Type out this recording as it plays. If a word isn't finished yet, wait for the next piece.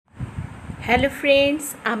Hello friends,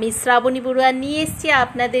 আমি শ্রাবণী বড়ুয়া নিয়ে এসেছি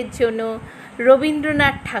আপনাদের জন্য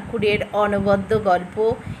রবীন্দ্রনাথ ঠাকুরের অনবদ্য গল্প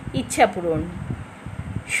ইচ্ছাপূরণ।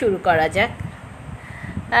 শুরু করা যাক।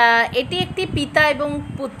 এটি একটি পিতা এবং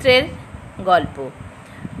পুত্রের গল্প।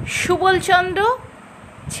 সুবলচন্দ্র,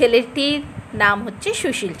 ছেলেটির নাম হচ্ছে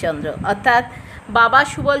সুশীলচন্দ্র, অর্থাৎ বাবা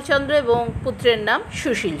সুবলচন্দ্র এবং পুত্রের নাম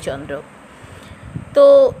সুশীলচন্দ্র। তো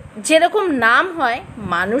যেরকম নাম হয়,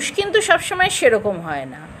 মানুষ কিন্তু সবসময় সেরকম হয়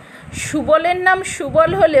না। সুবলের নাম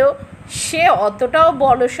সুবল হলেও সে অতটাও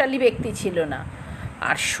বলশালী ব্যক্তি ছিল না,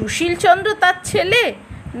 আর সুশীলচন্দ্র তার ছেলে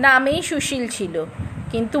নামেই সুশীল ছিল,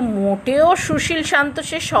 কিন্তু মোটেও সুশীল শান্ত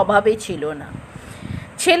সে স্বভাবে ছিল না।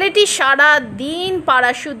 ছেলেটি সারা দিন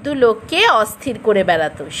পাড়াশুদ্ধ লোককে অস্থির করে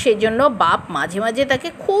বেড়াতো, সেজন্য বাপ মাঝে মাঝে তাকে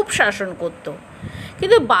খুব শাসন করত।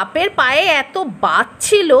 কিন্তু বাপের পায়ে এত বাত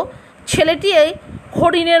ছিল, ছেলেটি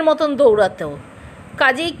হরিণের মতন দৌড়াতো,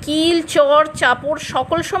 কাজেই কিল চর চাপড়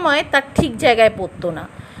সকল সময় তার ঠিক জায়গায় পড়তো না।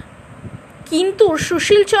 কিন্তু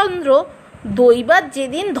সুশীলচন্দ্র দৈবাত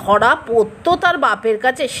যেদিন ধরা পড়তো তার বাপের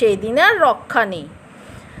কাছে, সেদিন আর রক্ষা নেই।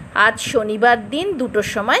 আজ শনিবার দিন 2টোর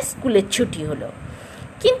সময় স্কুলের ছুটি হলো,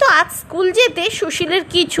 কিন্তু আজ স্কুল যেতে সুশীলের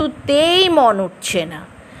কিছুতেই মন উঠছে না।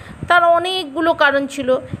 তার অনেকগুলো কারণ ছিল।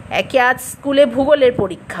 একে আজ স্কুলে ভূগোলের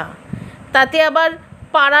পরীক্ষা, তাতে আবার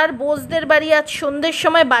পাড়ার বোসদের বাড়ি আজ সন্ধ্যের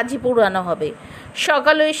সময় বাজি পোড়ানো হবে।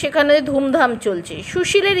 সকালে সেখানে ধুমধাম চলছে।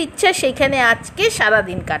 সুশীলের ইচ্ছা সেখানে আজকে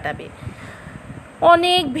সারাদিন কাটাবে।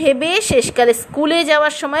 অনেক ভেবে শেষকালে স্কুলে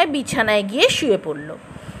যাওয়ার সময় বিছানায় গিয়ে শুয়ে পড়ল।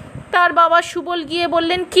 তার বাবা সুবল গিয়ে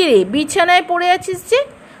বললেন, কী রে, বিছানায় পড়ে আছিস যে,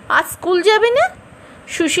 আজ স্কুল যাবে না?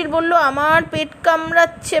 সুশীল বলল, আমার পেট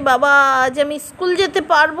কামড়াচ্ছে বাবা, আজ আমি স্কুল যেতে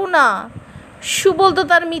পারবো না। সুবল তো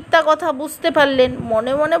তার মিথ্যা কথা বুঝতে পারলেন,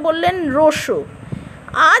 মনে মনে বললেন, রোশো,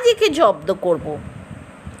 আজ একে জব্দ করব।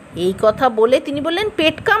 এই কথা বলে তিনি বললেন,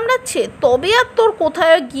 পেট কামড়াচ্ছে, তবে আর তোর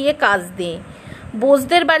কোথায় গিয়ে কাজ দে।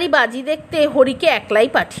 বোসদের বাড়ি বাজি দেখতে হরিকে একলাই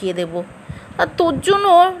পাঠিয়ে দেব। আর তোর জন্য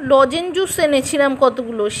লজেন জুস এনেছিলাম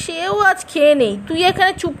কতগুলো, সেও আজ খেয়ে নেই। তুই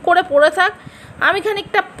এখানে চুপ করে পড়ে থাক, আমি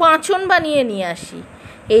খানিকটা পাঁচন বানিয়ে নিয়ে আসি।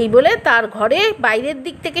 এই বলে তার ঘরে বাইরের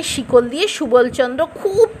দিক থেকে শিকল দিয়ে সুবলচন্দ্র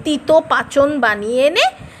খুব তিতো পাঁচন বানিয়ে এনে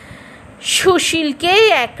সুশীলকে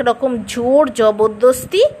একরকম জোর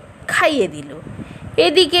জবরদস্তি খাইয়ে দিল।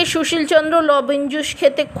 এদিকে সুশীলচন্দ্র লবণ জুস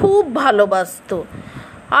খেতে খুব ভালোবাসত,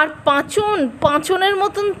 আর পাঁচনের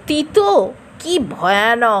মতন তিতো, কি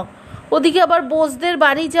ভয়ানক। ওদিকে আবার বোসদের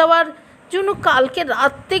বাড়ি যাওয়ার জন্য কালকে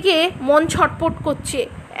রাত থেকে মন ছটফট করছে,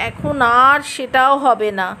 এখন আর সেটাও হবে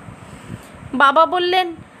না। বাবা বললেন,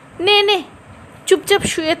 নে চুপচাপ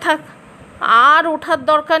শুয়ে থাক, আর ওঠার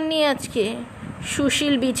দরকার নেই আজকে।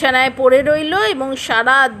 সুশীল বিছানায় পড়ে রইল এবং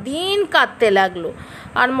সারা দিন কাঁদতে লাগলো,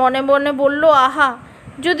 আর মনে মনে বলল, আহা,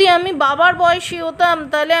 যদি আমি বাবার বয়সী হতাম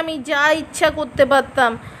তাহলে আমি যা ইচ্ছা করতে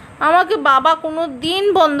পারতাম, আমাকে বাবা কোনো দিন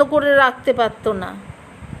বন্ধ করে রাখতে পারতো না।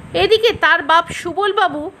 এদিকে তার বাপ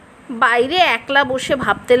সুবলবাবু বাইরে একলা বসে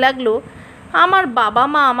ভাবতে লাগলো, আমার বাবা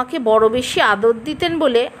মা আমাকে বড় বেশি আদর দিতেন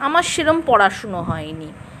বলে আমার সেরম পড়াশুনো হয়নি।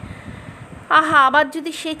 আহা, আবার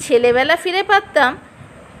যদি সেই ছেলেবেলা ফিরে পারতাম,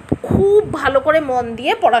 খুব ভালো করে মন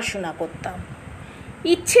দিয়ে পড়াশোনা করতাম।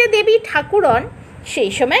 ইচ্ছে দেবী ঠাকুরন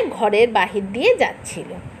সেই সময় ঘরের বাহির দিয়ে যাচ্ছিল।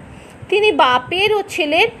 তিনি বাপের ও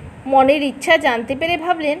ছেলের মনের ইচ্ছা জানতে পেরে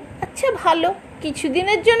ভাবলেন, আচ্ছা ভালো,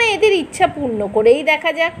 কিছুদিনের জন্য এদের ইচ্ছা পূর্ণ করেই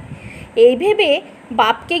দেখা যাক। এই ভেবে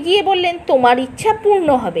বাপকে গিয়ে বললেন, তোমার ইচ্ছা পূর্ণ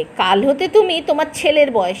হবে, কাল হতে তুমি তোমার ছেলের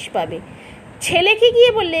বয়স পাবে। ছেলেকে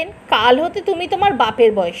গিয়ে বললেন, কাল হতে তুমি তোমার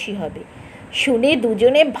বাপের বয়সী হবে। শুনে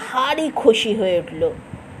দুজনে ভারী খুশি হয়ে উঠল,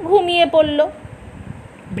 ঘুমিয়ে পড়ল।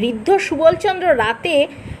 বৃদ্ধ সুবলচন্দ্র রাতে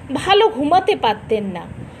ভালো ঘুমাতে পারতেন না,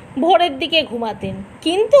 ভোরের দিকে ঘুমাতেন,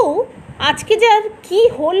 কিন্তু আজকে যার কি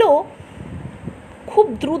হলো, খুব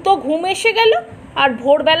দ্রুত ঘুম এসে গেল, আর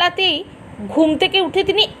ভোরবেলাতেই ঘুম থেকে উঠে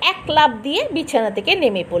তিনি এক লাফ দিয়ে বিছানা থেকে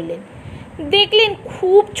নেমে পড়লেন। দেখলেন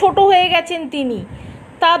খুব ছোট হয়ে গেছেন তিনি,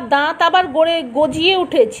 তার দাঁত আবার গজিয়ে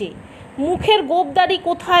উঠেছে, মুখের গোবদাড়ি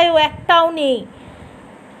কোথায়ও একটাও নেই।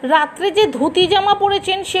 রাত্রে যে ধুতি জামা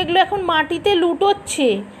পরেছেন সেগুলো এখন মাটিতে লুটোচ্ছে,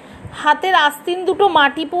 হাতের আস্তিন দুটো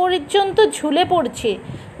মাটি পর্যন্ত ঝুলে পড়ছে,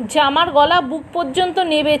 জামার গলা বুক পর্যন্ত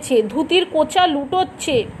নেবেছে, ধুতির কোচা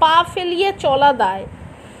লুটোচ্ছে, পা ফেলিয়ে চলা দায়।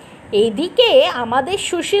 এইদিকে আমাদের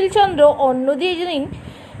সুশীলচন্দ্র অন্যদিন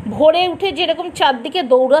ভোরে উঠে যেরকম চারদিকে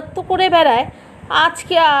দৌরাত্ম্য করে বেড়ায়,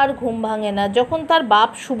 আজকে আর ঘুম ভাঙে না। যখন তার বাপ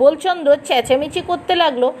সুবলচন্দ্র চেঁচামেচি করতে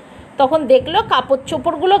লাগলো, তখন দেখলো কাপড়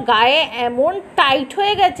চোপড়গুলো গায়ে এমন টাইট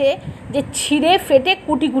হয়ে গেছে যে ছিঁড়ে ফেটে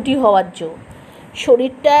কুটি কুটি হওয়ার জো।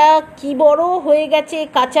 শরীরটা কি বড় হয়ে গেছে,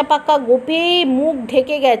 কাঁচা পাকা গোপে মুখ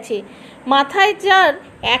ঢেকে গেছে। মাথায় যার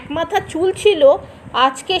এক মাথা চুল ছিল,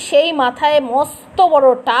 আজকে সেই মাথায় মস্ত বড়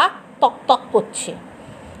টাক তক করছে।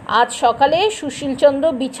 আজ সকালে সুশীলচন্দ্র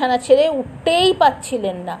বিছানা ছেড়ে উঠতেই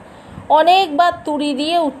পারছিলেন না। অনেকবার তুড়ি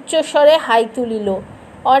দিয়ে উচ্চস্বরে হাই তুলিল,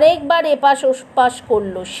 অনেকবার এপাশ ওপাশ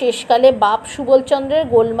করল। শেষকালে বাপ সুবলচন্দ্রের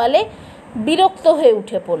গোলমালে বিরক্ত হয়ে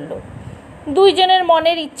উঠে পড়ল। দুইজনের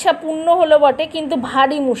মনের ইচ্ছা পূর্ণ হলো বটে, কিন্তু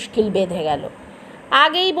ভারী মুশকিল বেঁধে গেল।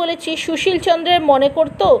 আগেই বলেছি, সুশীলচন্দ্রের মনে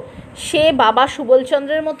করতো সে বাবা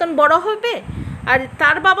সুবলচন্দ্রের মতন বড় হবে, আর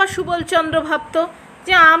তার বাবা সুবলচন্দ্র ভাবত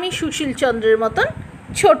যে আমি সুশীলচন্দ্রের মতন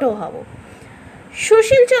ছোট হব।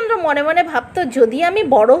 সুশীলচন্দ্র মনে মনে ভাবত, যদি আমি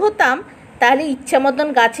বড় হতাম তাহলে ইচ্ছা মতন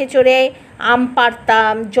গাছে চড়ে আম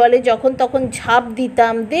পাড়তাম, জলে যখন তখন ঝাঁপ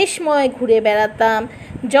দিতাম, দেশময় ঘুরে বেড়াতাম,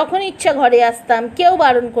 যখন ইচ্ছা ঘরে আসতাম, কেউ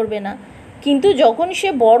বারণ করবে না। কিন্তু যখন সে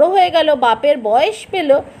বড় হয়ে গেল, বাপের বয়স পেল,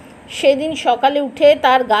 সেদিন সকালে উঠে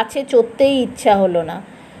তার গাছে চড়তেই ইচ্ছা হলো না।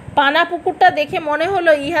 পানা পুকুরটা দেখে মনে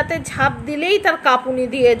হলো ইহাতে ঝাঁপ দিলেই তার কাঁপুনি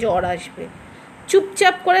দিয়ে জ্বর আসবে।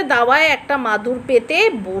 চুপচাপ করে দাওয়ায় একটা মাদুর পেতে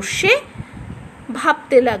বসে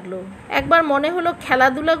ভাবতে লাগলো। একবার মনে হলো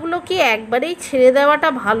খেলাধুলাগুলো কি একবারেই ছেড়ে দেওয়াটা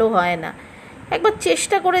ভালো হয় না, একবার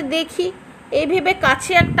চেষ্টা করে দেখি। এই ভেবে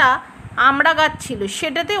কাছে একটা আমড়া গাছ ছিল,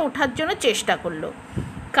 সেটাতে ওঠার জন্য চেষ্টা করলো।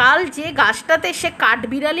 কাল যে গাছটাতে সে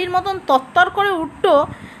কাঠবিড়ালির মতন তত্তর করে উঠত,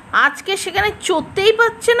 আজকে সেখানে চড়তেই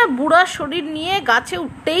পারছে না। বুড়া শরীর নিয়ে গাছে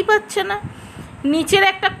উঠতেই পারছে না। নিচের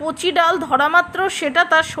একটা কচি ডাল ধরা মাত্র সেটা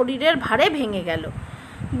তার শরীরের ভারে ভেঙে গেল।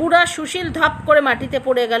 বুড়া সুশীল ধপ করে মাটিতে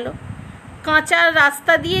পড়ে গেল। কাঁচা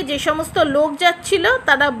রাস্তা দিয়ে যে সমস্ত লোক যাচ্ছিল,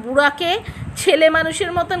 তারা বুড়াকে ছেলে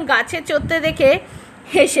মানুষের মতন গাছে চড়তে দেখে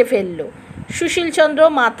হেসে ফেলল। সুশীলচন্দ্র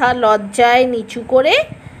মাথা লজ্জায় নিচু করে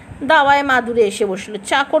দাওয়ায় মাদুরে এসে বসলো।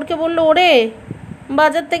 চাকরকে বলল, ওরে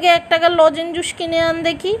বাজার থেকে 1 টাকার লজেন জুস কিনে আন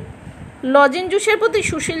দেখি। লজেন জুসের প্রতি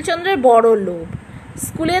সুশীলচন্দ্রের বড় লোভ।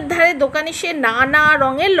 স্কুলের ধারে দোকানে সে নানা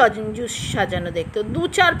রঙের লজেন জুস সাজানো দেখত।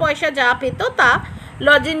 2-4 পয়সা যা পেত তা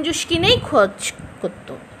লজেন জুস কিনেই খরচ করত।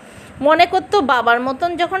 মনে করতো বাবার মতন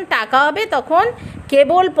যখন টাকা হবে তখন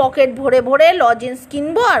কেবল পকেট ভরে ভরে লজেন্স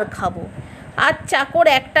কিনবো আর খাবো। আজ চাকর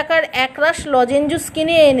 1 টাকার 1 রাশ লজেন জুস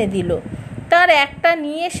কিনে এনে দিল। তার একটা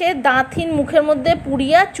নিয়ে সে দাঁতহীন মুখের মধ্যে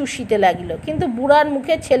পুড়িয়া চুষিতে লাগিল। কিন্তু বুড়ার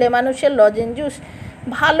মুখে ছেলে মানুষের লজেন জুস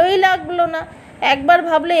ভালোই লাগলো না। একবার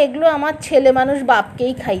ভাবলে এগুলো আমার ছেলে মানুষ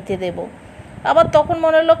বাপকেই খাইতে দেব। আবার তখন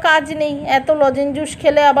মনে হলো কাজ নেই, এত লজেন জুস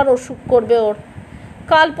খেলে আবার অসুখ করবে ওর।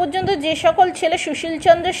 কাল পর্যন্ত যে সকল ছেলে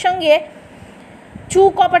সুশীলচন্দ্রের সঙ্গে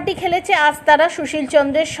কপাটি খেলেছে, আজ তারা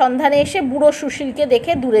সুশীলচন্দ্রের সন্ধানে এসে বুড়ো সুশীলকে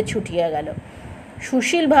দেখে দূরে ছুটিয়া গেল।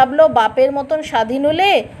 সুশীল ভাবলো, বাপের মতন স্বাধীন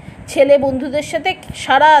হলে ছেলে বন্ধুদের সাথে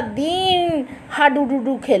সারা দিন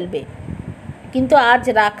হাডুডুডু খেলবে। কিন্তু আজ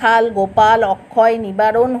রাখাল, গোপাল, অক্ষয়,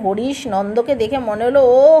 নিবারণ, হরিশ, নন্দকে দেখে মনে হলো,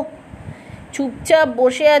 ও চুপচাপ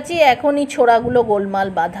বসে আছি, এখনই ছোড়াগুলো গোলমাল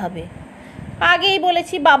বাঁধাবে। আগেই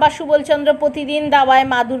বলেছি, বাবা সুবলচন্দ্র প্রতিদিন দাওয়ায়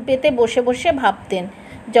মাদুর পেতে বসে বসে ভাবতেন,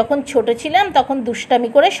 যখন ছোট ছিলাম তখন দুষ্টামি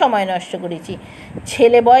করে সময় নষ্ট করেছি।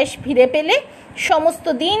 ছেলে বয়স ফিরে পেলে সমস্ত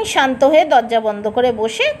দিন শান্ত হয়ে দরজা বন্ধ করে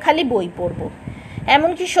বসে খালি বই পড়ব।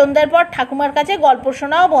 এমনকি সন্ধ্যার পর ঠাকুমার কাছে গল্প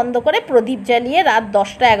শোনাও বন্ধ করে প্রদীপ জ্বালিয়ে রাত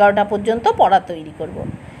 10টা-11টা পর্যন্ত পড়া তৈরি করব।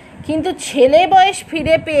 কিন্তু ছেলে বয়স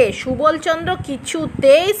ফিরে পেয়ে সুবলচন্দ্র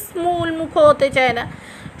কিছুতেই স্মূল মুখ হতে চায় না।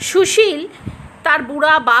 সুশীল তার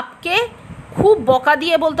বুড়া বাপকে খুব বকা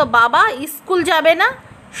দিয়ে বলতো, বাবা স্কুল যাবে না?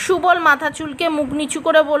 সুবল মাথা চুলকে মুখ নিচু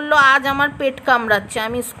করে বলল, আজ আমার পেট কামড়াচ্ছে,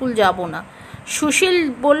 আমি স্কুল যাব না। সুশীল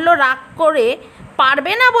বলল রাগ করে,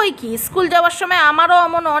 পারবে না বই কি, স্কুল যাওয়ার সময় আমারও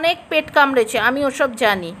এমন অনেক পেট কামড়েছে, আমি ওসব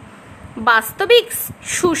জানি। বাস্তবিক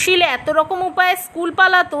সুশীল এত রকম উপায়ে স্কুল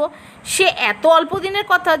পালাতো, সে এত অল্প দিনের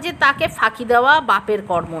কথা যে তাকে ফাঁকি দেওয়া বাপের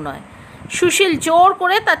কর্ম নয়। সুশীল জোর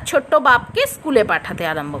করে তার ছোট্ট বাপকে স্কুলে পাঠাতে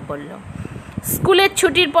আরম্ভ করলো। স্কুলের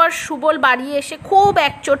ছুটির পর সুবল বাড়ি এসে খুব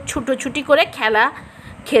একচোট ছুটোছুটি করে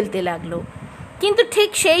খেলতে লাগলো। কিন্তু ঠিক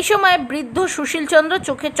সেই সময় বৃদ্ধ সুশীলচন্দ্র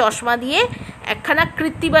চোখে চশমা দিয়ে একখানা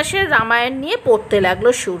কৃত্তিবাসের রামায়ণ নিয়ে পড়তে লাগলো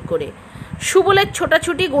সুর করে। সুবলের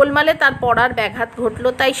ছোটাছুটি গোলমালে তার পড়ার ব্যাঘাত ঘটল।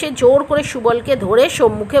 তাই সে জোর করে সুবলকে ধরে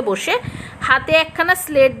সম্মুখে বসে হাতে একখানা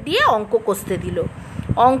স্লেট দিয়ে অঙ্ক কষতে দিল।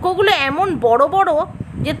 অঙ্কগুলো এমন বড় বড়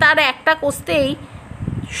যে তার একটা কষতেই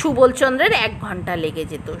সুবলচন্দ্রের 1 ঘন্টা লেগে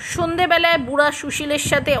যেত। সন্ধেবেলায় বুড়া সুশীলের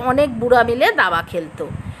সাথে অনেক বুড়া মিলে দাবা খেলতো।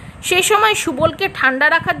 সেই সময় সুবলকে ঠান্ডা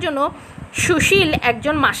রাখার জন্য সুশীল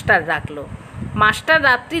একজন মাস্টার রাখলো। মাস্টার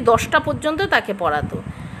রাত্রি 10টা পর্যন্ত তাকে পড়াতো।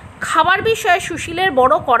 খাবার বিষয়ে সুশীলের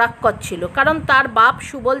বড় কড়াক্কর ছিল, কারণ তার বাপ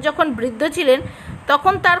সুবল যখন বৃদ্ধ ছিলেন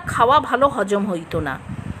তখন তার খাওয়া ভালো হজম হইতো না,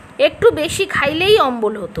 একটু বেশি খাইলেই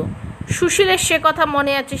অম্বল হতো। সুশীলের সে কথা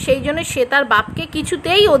মনে আছে, সেই জন্য সে তার বাপকে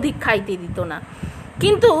কিছুতেই অধিক খাইতে দিত না।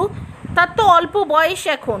 কিন্তু তার তো অল্প বয়স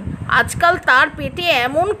এখন, আজকাল তার পেটে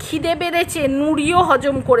এমন খিদে বেড়েছে নুড়িও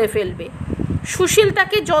হজম করে ফেলবে। সুশীল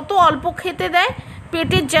তাকে যত অল্প খেতে দেয়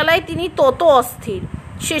পেটের জ্বালায় তিনি তত অস্থির।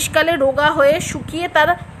 শেষকালে রোগা হয়ে শুকিয়ে তার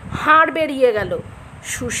হাড় বেরিয়ে গেল।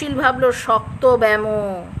 সুশীল ভাবল শক্ত ব্যায়াম,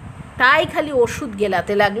 তাই খালি ওষুধ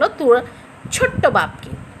গেলাতে লাগলো তোর ছোট্ট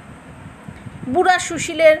বাপকে। বুড়া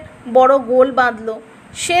সুশীলের বড় গোল বাঁধল।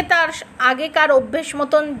 সে তার আগেকার অভ্যেস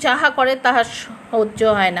মতন যাহা করে তাহার সহ্য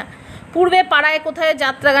হয় না। পূর্বে পাড়ায় কোথায়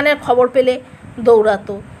যাত্রাগানের খবর পেলে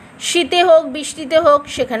দৌড়াতো, শীতে হোক বৃষ্টিতে হোক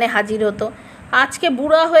সেখানে হাজির হতো। আজকে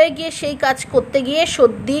বুড়া হয়ে গিয়ে সেই কাজ করতে গিয়ে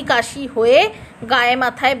সর্দি কাশি হয়ে গায়ে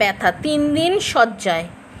মাথায় ব্যথা, 3 দিন শয্যায়।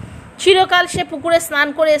 চিরকাল সে পুকুরে স্নান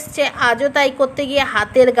করে এসছে, আজও তাই করতে গিয়ে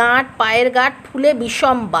হাতের গাঁট পায়ের গাঁট ফুলে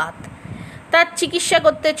বিষম বাত। তার চিকিৎসা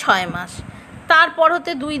করতে 6 মাস। তারপর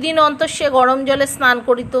হতে 2 দিন অন্তর সে গরম জলে স্নান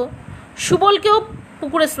করিত। সুবলকেও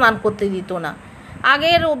পুকুরে স্নান করতে দিত না।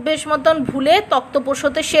 আগের অভ্যেস মতন ভুলে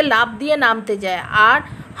তক্তপোষতে সে লাফ দিয়ে নামতে যায়, আর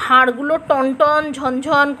হাড়গুলো টনটন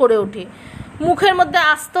ঝনঝন করে ওঠে। মুখের মধ্যে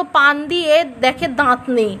আস্ত পান দিয়ে দেখে দাঁত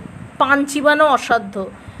নেই, পান চিবানো অসাধ্য।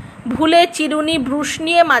 ভুলে চিরুনি ব্রুশ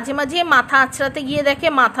নিয়ে মাঝে মাঝে মাথা আঁচড়াতে গিয়ে দেখে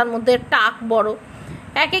মাথার মধ্যে টাক বড়।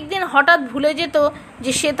 এক একদিন হঠাৎ ভুলে যেত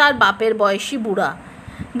যে সে তার বাপের বয়সী বুড়া।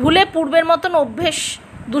 ভুলে পূর্বের মতন অভ্যেস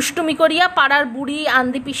দুষ্টুমি করিয়া পাড়ার বুড়ি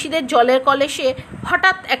আন্দি পিসিদের জলের কলেসে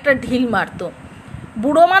হঠাৎ একটা ঢিল মারত।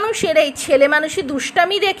 বুড়ো মানুষের এই ছেলে মানুষই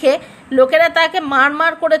দুষ্টামি দেখে লোকেরা তাকে মার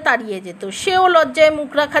মার করে তাড়িয়ে যেত। সেও লজ্জায় মুখ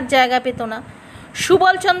রাখার জায়গা পেত না।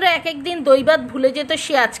 সুবলচন্দ্র এক একদিন দৈবাত ভুলে যেত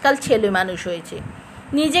সে আজকাল ছেলে মানুষ হয়েছে।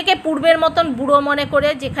 নিজেকে পূর্বের মতন বুড়ো মনে করে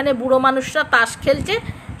যেখানে বুড়ো মানুষরা তাস খেলছে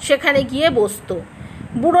সেখানে গিয়ে বসত।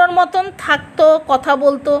 বুড়োর মতন থাকতো, কথা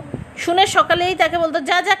বলতো। শুনে সকালেই তাকে বলতো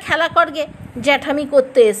যা যা খেলা করগে, জ্যাঠামি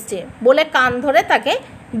করতে এসছে বলে কান ধরে তাকে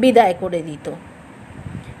বিদায় করে দিত।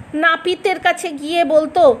 নাপিতের কাছে গিয়ে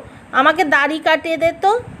বলতো আমাকে দাড়ি কাটিয়ে দে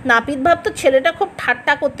তো। নাপিত ভাবতো ছেলেটা খুব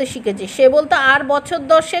ঠাট্টা করতে শিখেছে। সে বলতো আর বছর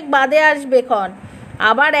 10 বাদে আসবে ক্ষণ।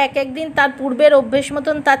 আবার এক একদিন তার পূর্বের অভ্যেস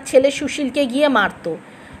মতন তার ছেলে সুশীলকে গিয়ে মারত।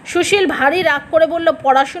 সুশীল ভারী রাগ করে বলল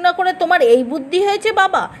পড়াশোনা করে তোমার এই বুদ্ধি হয়েছে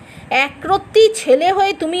বাবা? একরত্তি ছেলে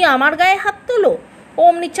হয়ে তুমি আমার গায়ে হাত তোলো।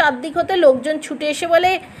 অমনি চারদিক হতে লোকজন ছুটে এসে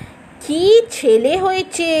বলে কি ছেলে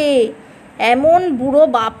হয়েছে, এমন বুড়ো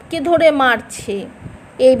বাপকে ধরে মারছে।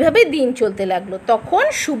 এইভাবে দিন চলতে লাগলো। তখন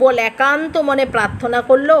সুবল একান্ত মনে প্রার্থনা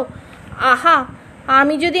করলো, আহা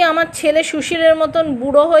আমি যদি আমার ছেলে সুশীলের মতন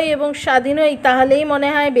বুড়ো হই এবং স্বাধীন হই তাহলেই মনে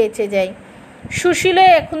হয় বেঁচে যাই। সুশীলে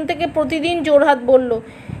এখন থেকে প্রতিদিন জোরহাত বলল,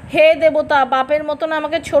 হে দেবতা, বাপের মতন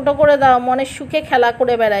আমাকে ছোট করে দাও, মনের সুখে খেলা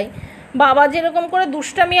করে বেড়াই। বাবা যেরকম করে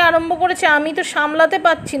দুষ্টামি আরম্ভ করেছে আমি তো সামলাতে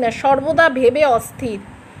পারছি না, সর্বদা ভেবে অস্থির।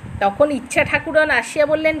 তখন ইচ্ছা ঠাকুরন আসিয়া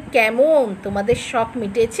বললেন, কেমন তোমাদের শখ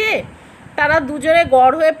মিটেছে? তারা দুজনে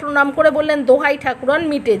গড় হয়ে প্রণাম করে বললেন, দোহাই ঠাকুরন,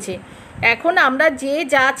 মিটেছে। এখন আমরা যে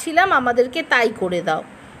যা ছিলাম আমাদেরকে তাই করে দাও।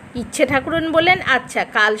 ইচ্ছে ঠাকুরন বললেন, আচ্ছা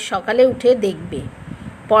কাল সকালে উঠে দেখবে।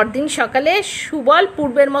 পরদিন সকালে সুবল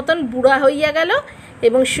পূর্বের মতন বুড়া হইয়া গেল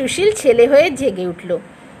এবং সুশীল ছেলে হয়ে জেগে উঠল।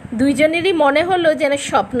 দুইজনেরই মনে হলো যেন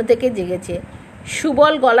স্বপ্ন থেকে জেগেছে।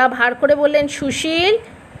 সুবল গলা ভার করে বললেন, সুশীল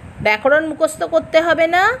ব্যাকরণ মুখস্থ করতে হবে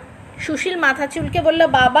না। সুশীল মাথা চুলকে বলল,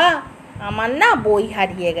 বাবা আমার না বই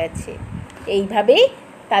হারিয়ে গেছে। এইভাবেই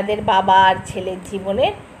তাদের বাবা আর ছেলের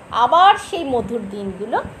জীবনের আবার সেই মধুর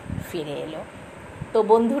দিনগুলো ফিরে এলো। তো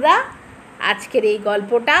বন্ধুরা, আজকের এই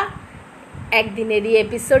গল্পটা একদিনেরই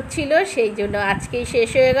এপিসোড ছিল, সেই জন্য আজকেই শেষ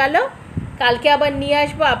হয়ে গেল। কালকে আবার নিয়ে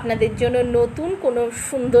আসবো আপনাদের জন্য নতুন কোনো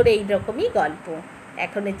সুন্দর এই রকমই গল্প।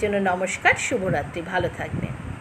 এখনের জন্য নমস্কার, শুভরাত্রি, ভালো থাকবেন।